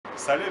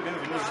Salut et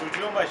bienvenue.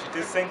 Aujourd'hui, on va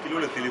acheter 5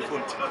 kilos de téléphone.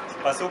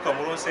 Parce qu'au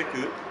Cameroun, on sait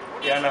que,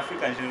 et en Afrique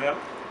en général,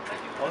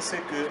 on sait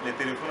que les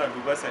téléphones à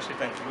Dubaï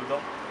s'achètent en kilos. Donc,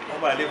 on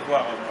va aller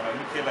voir mon ami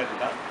qui est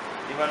là-dedans.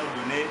 Il va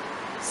nous donner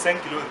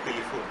 5 kilos de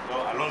téléphone.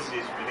 Donc,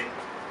 allons-y, venez.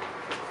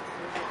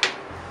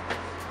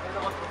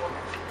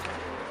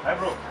 Hi,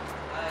 bro.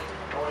 Hi.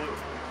 How are you?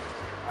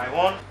 I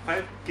want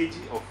 5 kg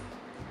of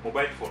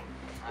mobile phone.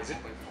 Is it?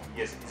 Mobile phone.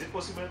 Yes. Is it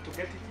possible to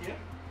get it here?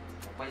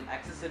 Mobile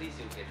accessories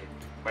you'll get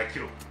it. By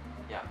kilo.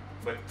 Yeah.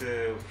 But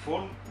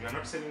phone, you are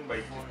not selling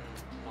by Phone,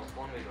 no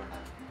phone we don't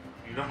have.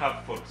 You don't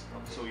have phones.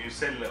 Okay. So you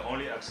sell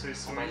only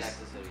accessories? Mobile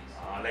accessories.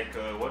 Like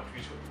what?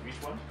 Which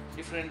one?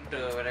 Different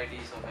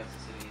varieties of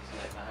accessories,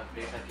 like I have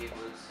data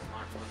cables,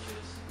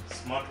 smartwatches.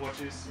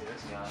 Smartwatches,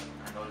 yes. Yeah,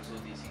 and also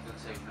the single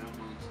side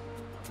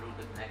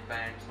Bluetooth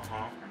neckbands,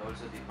 and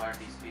also the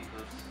party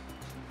speakers.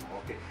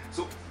 Okay.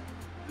 So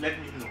let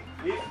me know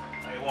if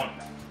I want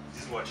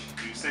this watch.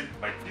 Do you sell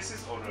by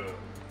pieces or?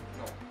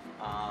 No.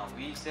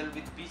 We sell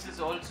with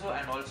pieces also,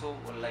 and also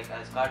like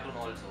as cartoon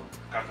also.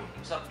 Cartoon.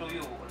 It's up to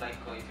you, like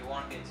if you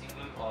want in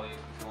single or if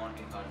you want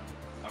in cartoon.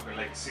 Okay,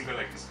 like single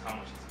like this. How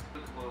much is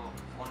it?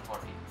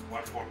 140.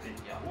 140.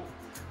 Yeah. Oh.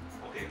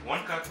 Okay.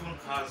 One cartoon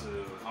has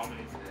how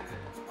many?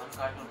 One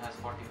cartoon has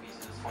 40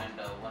 pieces, and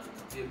one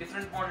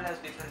different model has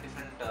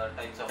different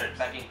types of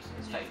packing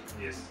style.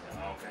 Yes.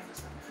 Okay,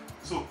 understand.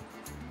 So,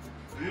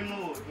 do you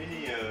know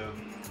any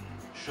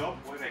shop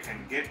where I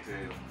can get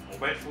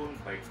mobile phone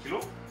by kilo?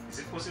 Is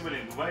it possible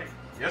in Dubai?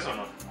 Yes or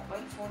not?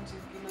 Mobile phones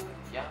in kilo?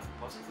 Yeah,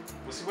 possible.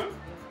 Possible?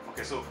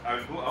 Okay, so I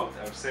will go out,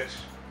 I will search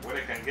where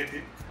I can get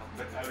it,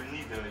 but I will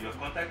need your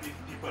contact if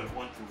people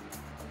want to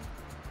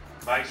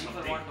buy People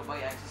something. want to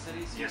buy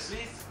accessories, Yes.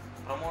 please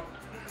promote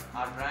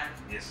our brand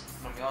Yes.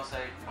 from your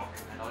side.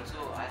 Okay. And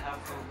also I have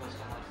few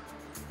customers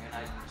and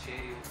I will share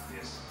you,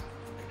 Yes.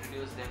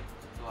 introduce them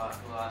to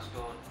our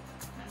store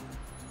and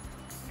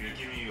You will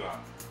give me your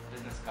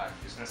business card.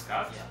 business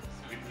card. Yeah.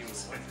 Good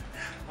news.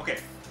 Ok,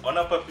 on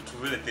n'a pas pu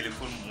trouver le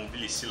téléphone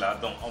mobile ici là,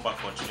 donc on va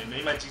continuer. Mais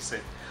il m'a dit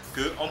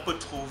qu'on peut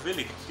trouver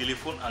les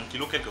téléphones en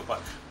kilo quelque part.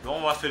 Donc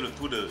on va faire le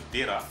tour de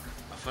Dera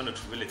afin de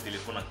trouver les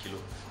téléphones en kilo.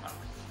 Voilà.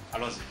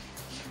 Allons-y.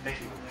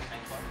 Thank you.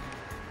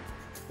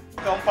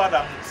 Quand on part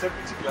dans cette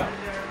boutique là.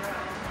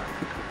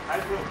 Hi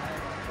bro.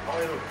 How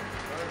are you?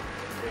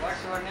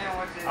 What's your name?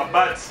 What's your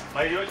Abat.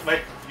 My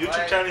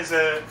YouTube channel is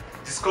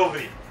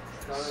Discovery.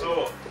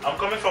 So I'm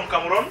coming from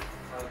Cameroon.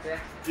 Okay.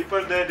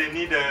 People there, they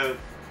need a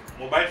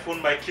mobile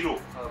phone by kilo.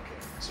 Okay.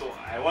 So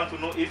I want to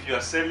know if you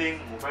are selling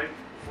mobile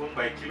phone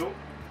by kilo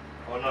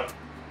or not.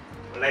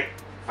 Like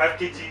 5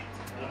 kg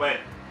mobile.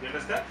 You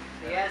understand?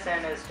 Yes, I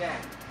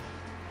understand.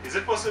 Is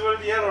it possible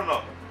here or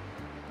not?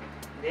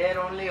 They are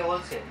only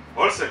wholesale.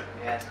 Wholesale.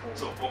 Yes.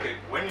 So okay,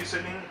 when you're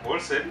selling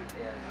wholesale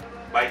Yes.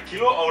 by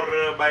kilo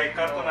or by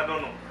carton, I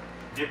don't know.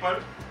 People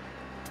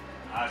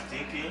are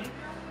thinking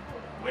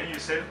when you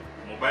sell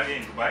mobile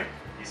in Dubai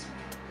is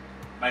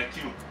by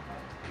kilo.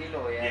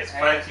 Kilo, yes. Yes, I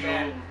 5 kilo.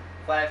 understand.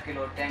 5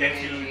 kilo, 10 10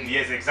 kg. kilo,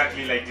 yes,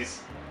 exactly like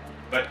this.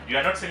 But you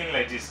are not selling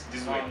like this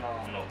No, way.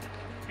 no.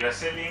 You are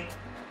selling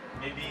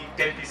maybe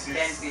 10 pieces.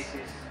 10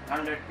 pieces,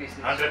 100 pieces,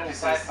 100 so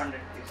pieces. 500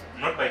 pieces.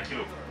 Not by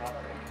kilo. Not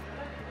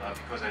right.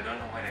 Because I don't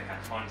know where I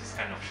can find this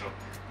kind of shop.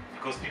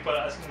 Because people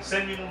are asking,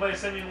 send me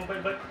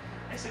mobile, but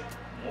I said,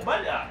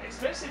 mobile are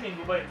expensive in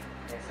Dubai,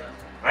 Yes, sir.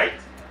 right?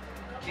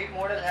 Cheap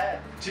model have.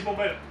 Cheap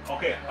mobile.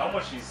 Okay, how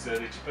much is the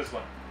cheapest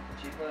one?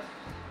 Cheapest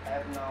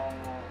have now.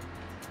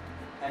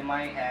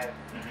 MI have.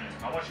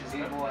 How much is it?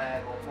 Vivo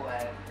have. Oppo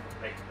have.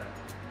 Like that.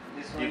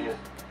 This one Vivo. is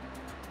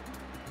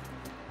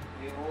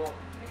Vivo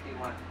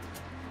 81.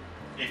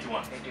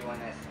 81. 81S.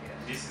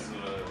 Yes. This is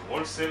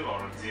wholesale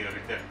or the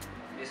retail?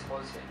 This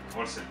wholesale.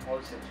 Wholesale.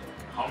 Wholesale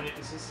shop. How many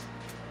pieces?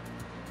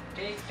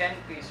 Take 10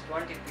 piece,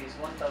 20 piece,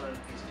 1000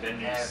 piece. Then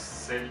you have.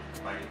 sell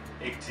by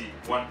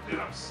 81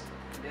 dirhams.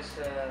 This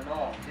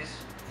no,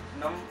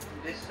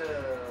 this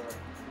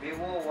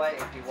Vivo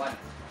Y81.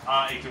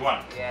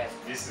 81. Yes.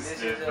 This is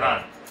the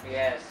brand.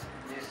 Yes.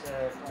 This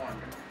 200.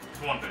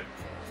 200.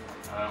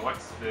 Yes.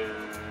 What's the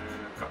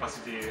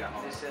capacity?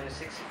 This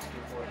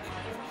 664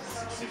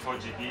 64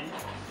 GB.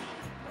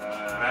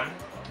 RAM?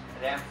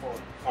 RAM 4.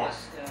 4.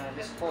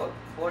 This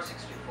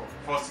 464.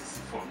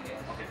 464.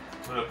 Yes. Okay.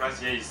 So the price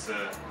here is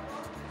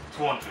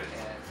 200. Yes.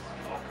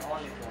 Okay.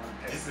 Only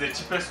 200. This is the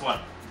cheapest one.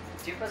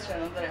 Cheapest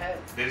another have.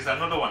 There is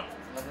another one.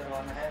 Another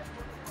one have.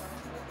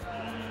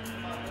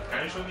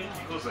 Can you show me?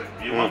 Because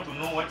we want to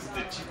know what is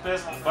the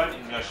cheapest mobile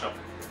in your shop.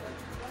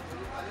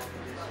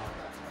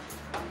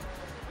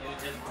 You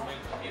just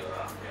make video.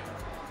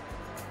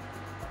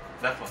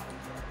 That one.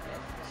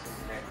 Yes. This is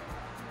red.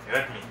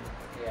 Redmi.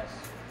 Yes.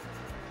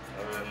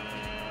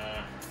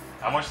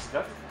 How much is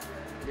that?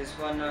 This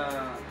one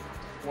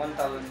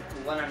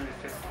 1150.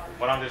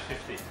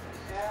 150.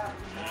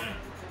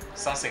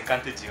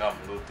 150 dirhams.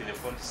 Le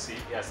téléphone ici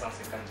est à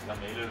 150 dirhams,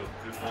 mais il est le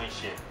plus moins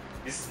cher.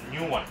 This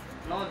new one.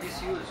 No,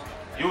 this used.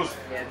 Used.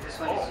 Yeah, this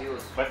one is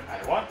used. But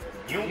I want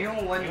new. New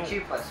one,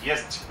 cheapest.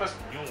 Yes, cheapest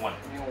new one.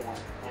 New one.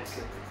 Yes.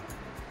 Okay.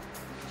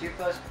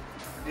 Cheapest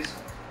this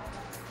one.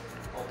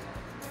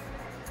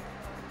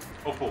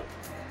 Oppo.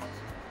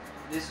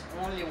 This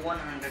only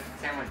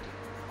 170.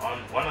 On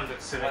 170.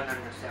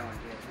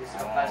 170. Yes. This Oh.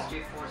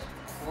 capacity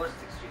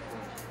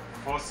 464.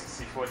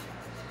 464.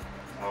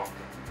 Ok.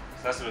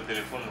 Ça c'est le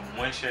téléphone le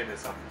moins cher de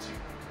sa boutique.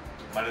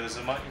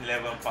 Malheureusement, il les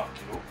vend pas en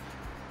kilo.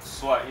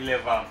 Soit il les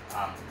vend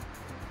en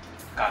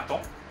carton,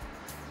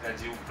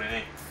 c'est-à-dire vous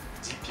prenez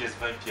 10 pièces,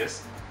 20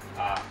 pièces.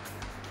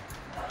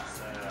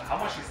 How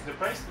much is the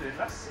price de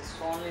là? It's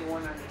only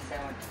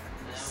 170.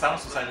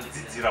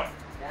 170 dirhams.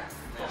 Yeah.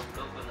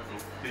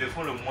 Le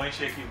téléphone le moins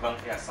cher qu'il vend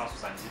est à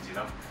 170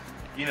 dirhams.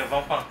 Il ne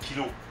vend pas en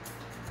kilo.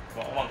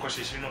 Bon, on va encore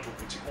chercher notre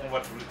boutique, on va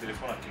trouver le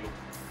téléphone en kilo.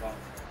 Bon,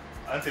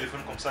 un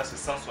téléphone comme ça, c'est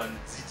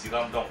 170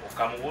 dirhams. Donc au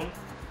Cameroun,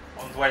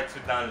 on doit être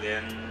dans les.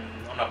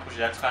 On approche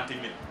de 30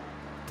 000.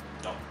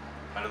 Donc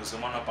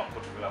malheureusement, on n'a pas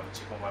encore trouvé la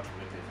boutique, on va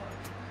trouver le téléphone en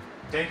kilo.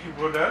 Thank you,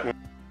 brother.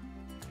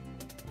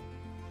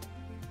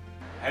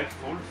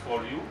 Helpful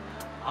for you.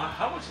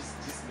 How much is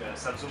this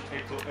Samsung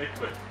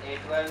 812?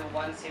 812,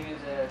 one SIM is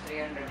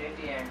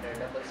 380 and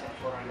double SIM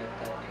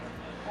 430.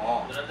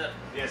 Oh, Brother,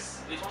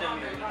 yes. which time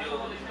you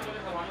video?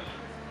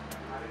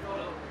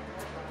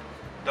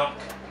 Donc,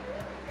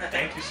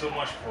 thank you so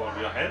much for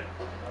your help.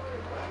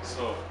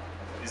 So,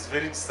 it's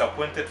very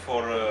disappointed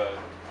for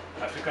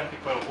African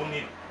people who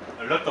need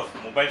a lot of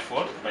mobile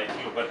phone by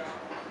kilo, but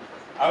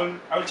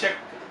I'll check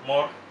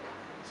more.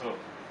 So,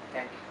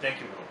 Thank you. thank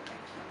you, bro.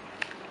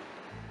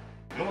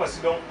 Nous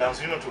voici donc dans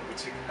une autre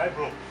boutique. Hi,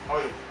 bro. How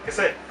are you?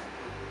 Qu'est-ce que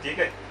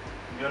c'est?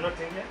 You're not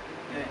in here?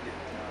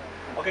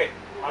 Yeah. Okay,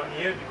 I'm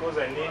here because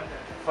I need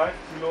 5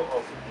 kilo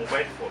of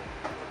mobile phone.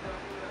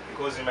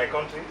 Because in my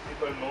country,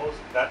 people know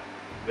that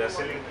you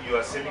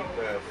are selling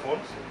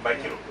phones by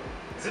kilo.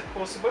 Is it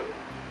possible?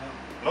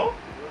 No?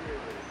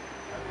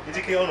 Ils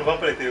disent qu'on ne vend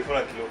pas les téléphones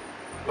à kilo.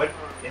 But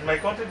in my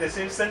country, they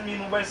say send me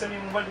mobile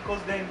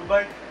because they're in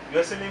Dubai, you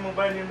are selling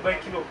mobile by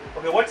kilo.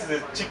 Okay, what is the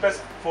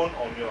cheapest phone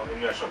in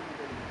your shop?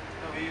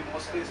 We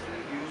mostly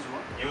use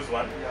one. Use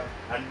one. Yeah.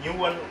 And new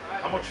one,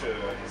 how much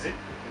is it?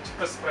 The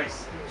cheapest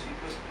price?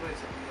 Cheapest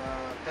price.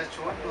 Touch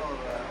one or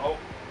Oh,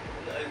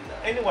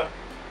 anyone.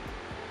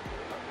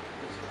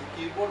 the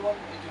keyboard one?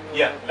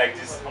 Yeah, like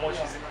this. How much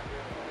is it?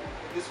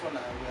 This one we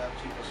have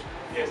cheapest.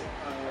 Yes.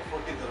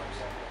 40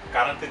 dirhams.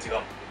 40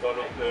 dirhams. Dans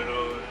le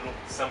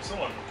Samsung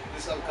one?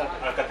 This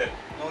Alcatel. Alcatel.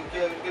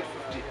 Nokia will get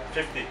 50.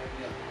 50. Yeah.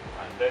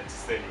 And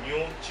that's the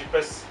new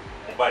cheapest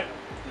mobile.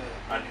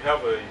 Yeah. And you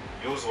have a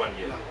used one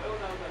here.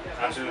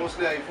 And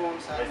mostly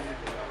iPhones and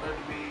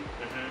Redmi,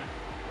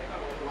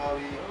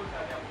 Huawei,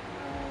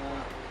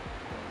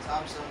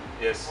 Samsung,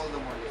 Yes. all the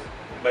models.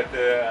 But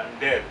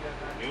there,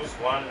 used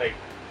one like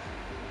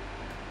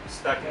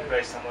starting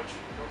price how much?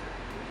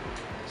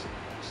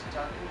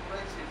 Starting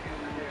price, if you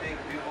take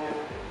Vivo,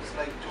 it's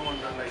like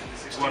 200, like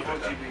 64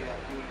 200, GB, yeah,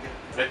 you will get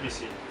Let me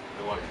see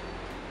the one.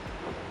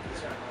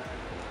 this one.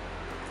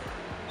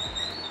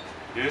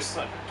 Here's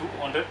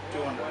 200.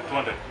 200.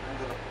 200.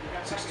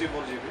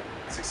 64 GB.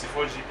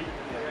 64 GB.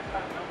 Yeah.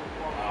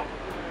 Wow.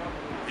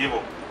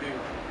 Vivo. Vivo.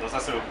 Donc ça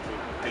c'est le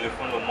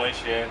téléphone le moins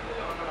cher.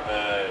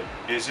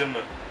 Deuxième,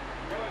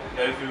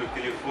 j'avais vu le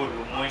téléphone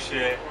le moins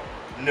cher,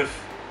 neuf.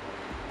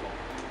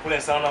 Pour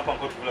l'instant, on n'a pas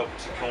encore trouvé la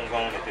boutique où on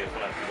vend les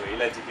téléphones en kilo.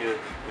 Il a dit que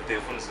le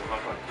téléphone ne se vend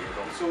pas en kilo.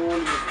 Donc, So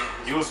all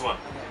you use one,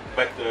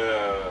 but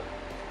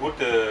good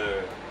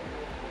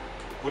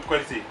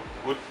quality,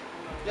 good.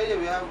 Yeah,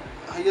 we have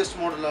highest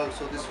model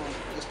also. This one,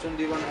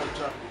 S21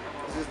 Ultra.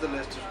 This is the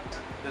latest one.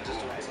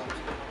 Samsung.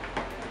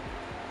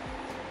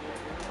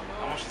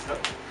 How much is that?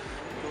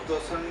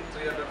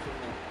 2350.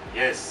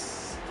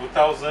 Yes,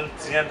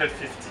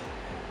 2350.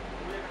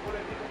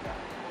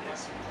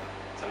 Yes.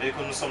 Ça veut dire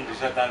que nous sommes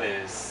déjà dans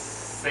les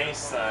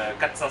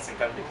 450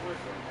 000.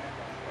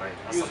 Right.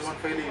 Use one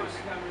fairly use.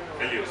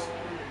 Values.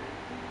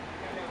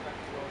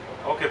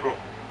 Okay, bro.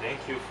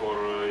 Thank you for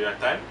your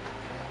time.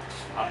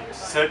 I'm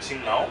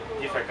searching now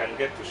if I can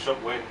get to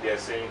shop where they are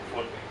selling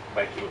phone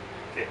by kilo.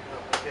 Okay.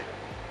 Okay.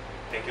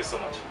 Thank you so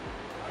much.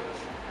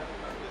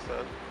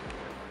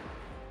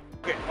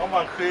 Okay, on va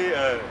entrer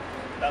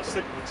dans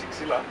cette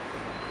boutique-ci là.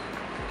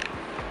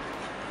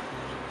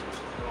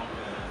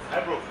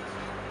 Hi, bro.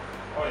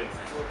 How are you?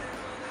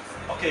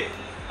 Okay,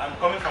 I'm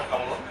coming from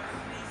Cameroon.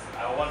 I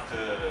want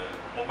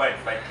mobile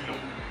by kilo.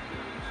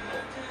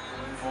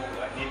 I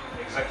need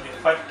exactly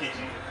 5 kg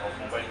of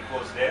mobile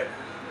because there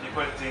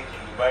people think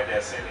in Dubai they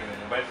are selling a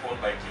mobile phone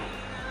by kilo.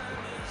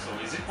 So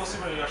is it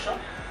possible in your shop?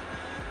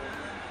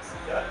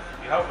 Yeah.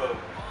 You have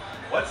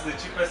what's the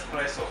cheapest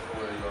price of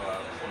your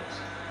phones?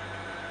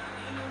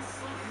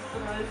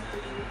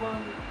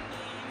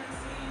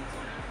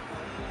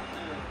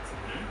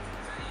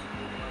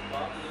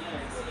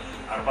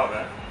 Arbab,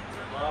 eh?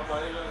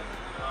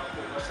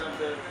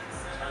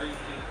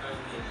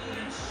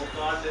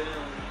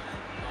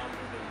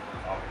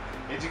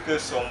 Il dit que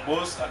son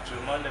boss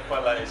actuellement n'est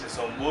pas là et c'est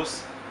son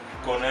boss qui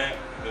connaît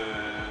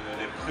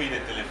les prix des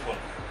téléphones.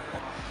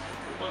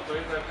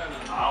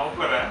 Ah, on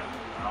peut, hein?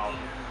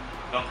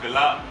 Donc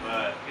là,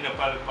 il ne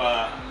parle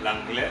pas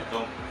l'anglais,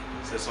 donc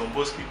c'est son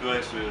boss qui doit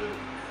être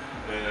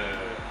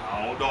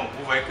en haut. Donc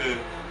vous voyez que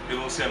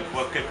devons aussi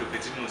avoir quelques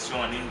petites notions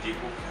en hindi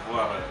pour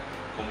pouvoir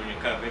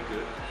communiquer avec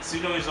eux.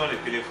 Sinon, ils ont les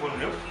téléphones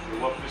neufs, je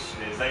vois plus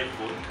les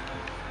iPhones,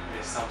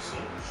 les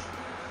Samsung.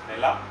 Mais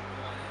là,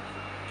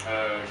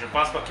 je ne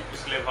pense pas qu'ils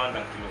puissent les vendre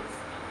en kilo.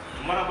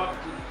 Tomorrow,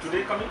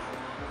 today coming?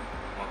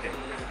 Ok.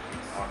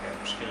 Ok,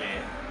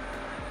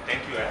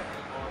 thank you.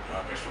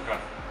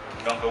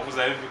 Donc, vous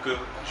avez vu que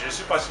je ne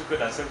suis pas sûr que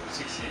dans cette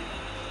boutique-ci,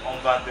 on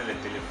vende les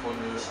téléphones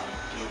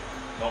en kilo.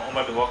 Donc, on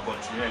va devoir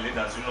continuer à aller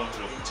dans une autre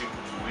boutique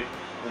pour trouver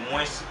au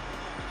moins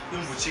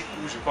une boutique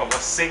où je peux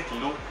avoir 5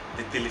 kilos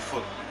de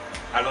téléphones.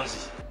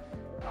 Allons-y.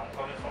 I'm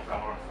coming from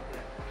Cameroon.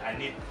 I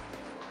need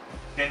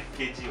 10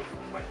 kg of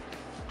mobile.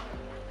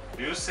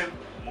 Do you sell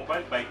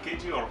mobile by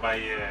kg or by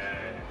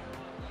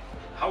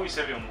how you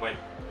sell your mobile?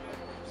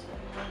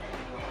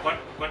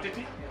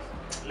 Quantity?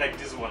 Like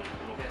this one.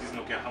 Look, this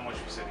Nokia, how much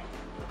you selling?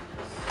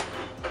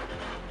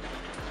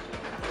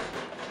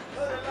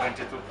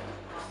 22.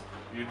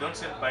 You don't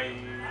sell by,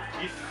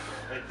 if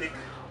I take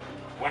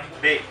one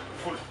day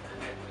full,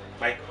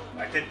 like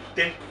I take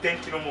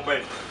 10 kilo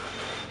mobile.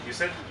 You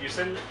sell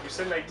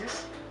like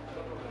this?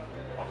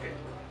 Okay.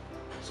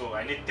 So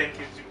I need 10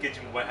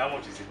 kg mobile. How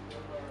much is it?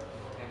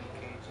 10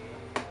 kg.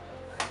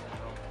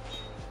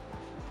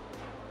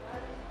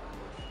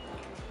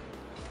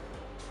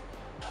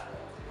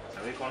 Ça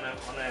veut dire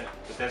qu'on est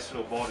peut-être sur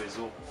le bon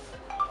réseau.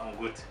 En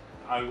good.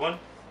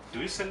 Do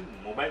you sell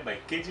mobile by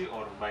kg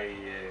or by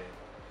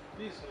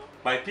Piece.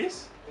 by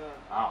piece? Yeah.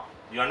 Ah,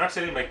 you are not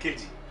selling by kg.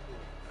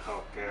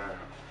 Okay.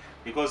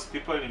 Because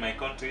people in my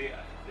country,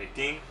 they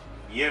think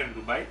here in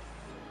Dubai,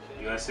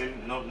 you are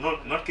selling not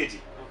kg. Okay.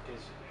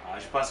 Ah,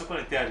 je pensais qu'on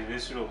était arrivé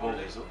sur le bon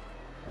réseau.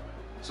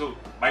 So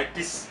by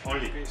piece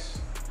only. Piece.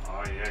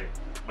 Oh yeah.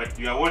 But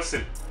you are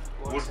wholesale.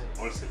 Wholesale.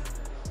 Wholesale.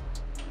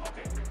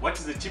 Okay. What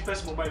is the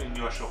cheapest mobile in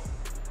your shop?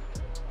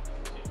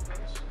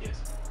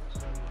 Yes.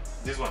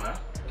 This one, huh?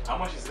 How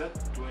much is that?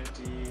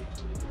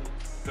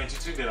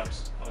 23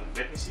 dirhams. Oh,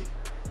 let me see.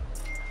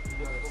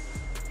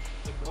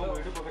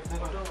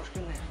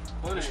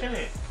 मुश्किल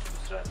है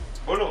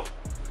बोलो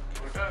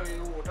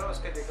उठा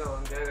उसके दिखा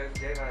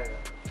देगा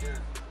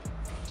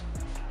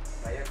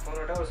भाई एक phone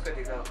उठा उसका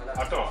दिखा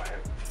हटो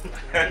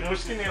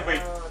मुश्किल नहीं है भाई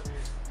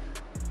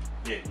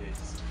ये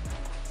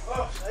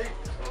Oh, hey.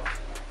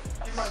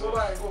 Give my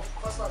mobile, go.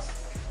 Fast.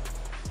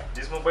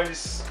 this mobile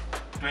is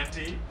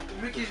 20.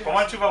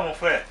 Comment tu vas mon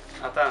frère?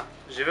 Attends,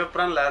 je vais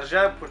prendre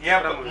l'argent pour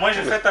Yeah, moi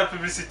je fais ta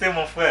publicité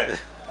mon frère.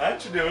 Hein,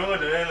 tu devrais me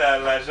donner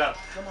l'argent.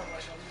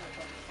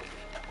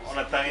 On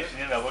attend et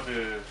finir d'abord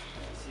de...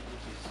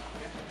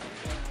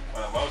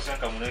 Voilà, voilà aussi un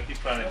Camerounais qui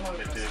prend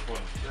les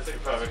téléphones.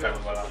 C'est pas avec la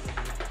voilà.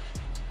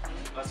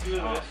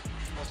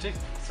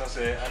 Ça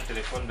c'est un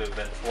téléphone de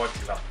 23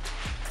 dirhams.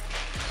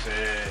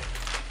 C'est...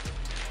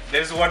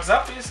 There's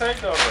WhatsApp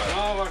inside or...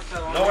 No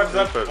WhatsApp. No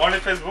WhatsApp, only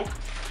Facebook?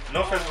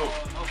 No Facebook?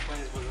 No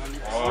Facebook,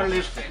 Oh.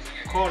 only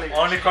calling.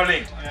 Only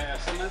calling? Yeah,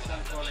 SMS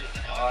and calling.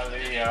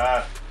 Only,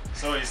 yeah.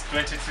 So it's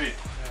 23. Yeah,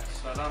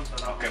 salam.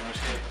 Ok,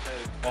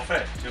 mon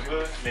frère, je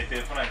veux les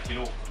téléphones en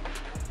kilo.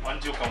 On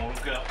dit au Cameroun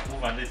que vous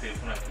vendez des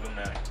téléphones en kilo,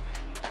 mais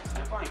Ce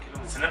n'est pas un kilo.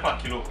 ce n'est pas en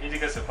kilo. Il dit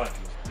que c'est pas en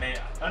kilo. Mais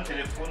un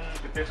téléphone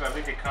peut-être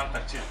avec écran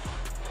tactile,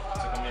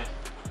 c'est combien?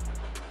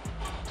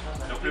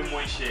 Le plus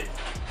moins cher.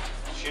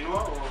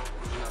 Chinois ou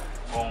original?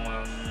 Bon,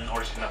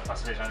 original,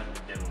 parce que les gens aiment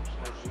bien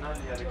l'original. Original,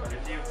 il y a des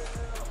qualités.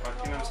 À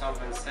partir de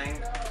 125,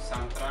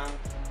 130,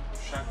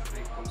 chaque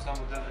prix comme ça,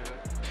 modèle.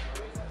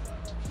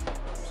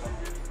 Comme ça.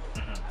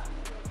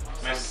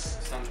 Mais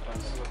 130.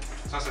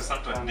 ça c'est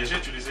 130. Déjà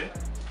utilisé?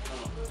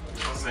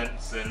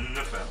 C'est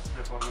neuf, hein?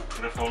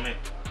 Réformé.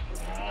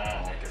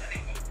 Oh, ok.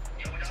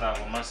 Ça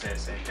vraiment c'est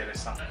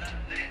intéressant.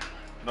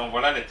 Donc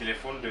voilà les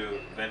téléphones de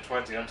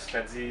 23 dirhams,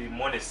 c'est-à-dire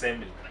moins de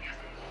 5000.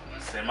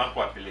 C'est vraiment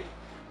pour appeler.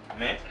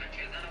 Mais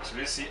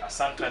celui-ci à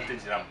 130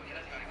 dirhams.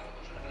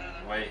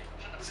 Vous voyez,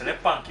 ce n'est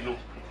pas en kilo.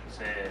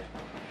 C'est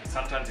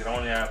 130 dirhams,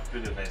 on est à plus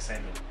de 25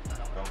 000.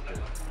 Donc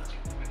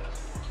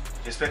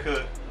j'espère que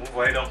vous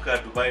voyez donc à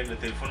Dubaï le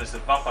téléphone ne se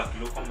vend pas par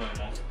kilo comme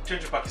tu es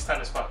du Pakistan,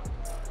 n'est-ce pas?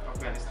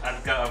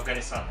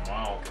 Afghanistan.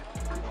 Ah, ok.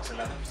 C'est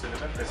la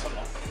même personne,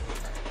 non?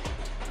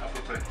 À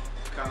peu près.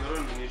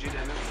 Cameroun, Nigeria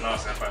même. Non,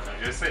 c'est pas même.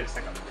 Je sais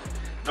quand même.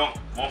 Donc,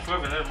 mon frère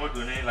venait de me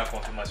donner la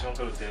confirmation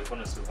que le téléphone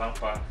ne se vend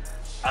pas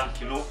en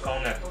kilo quand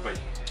on est à Dubaï.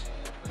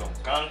 Donc,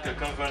 quand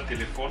quelqu'un veut un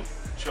téléphone,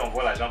 tu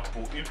envoies l'argent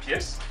pour une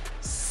pièce.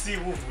 Si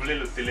vous voulez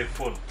le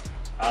téléphone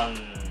en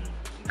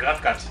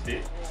grande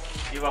quantité,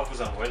 il va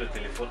vous envoyer le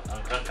téléphone en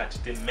grande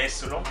quantité, mais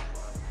selon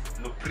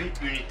le prix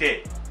unitaire,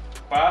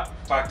 pas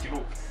par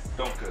kilo.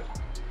 Donc,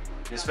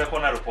 j'espère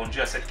qu'on a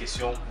répondu à cette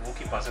question. Vous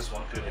qui pensez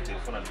souvent que les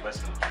téléphones en Dubaï,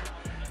 c'est le kilo.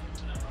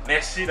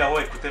 Merci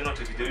d'avoir écouté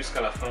notre vidéo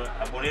jusqu'à la fin.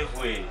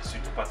 Abonnez-vous et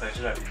surtout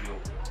partagez la vidéo.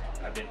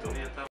 À bientôt.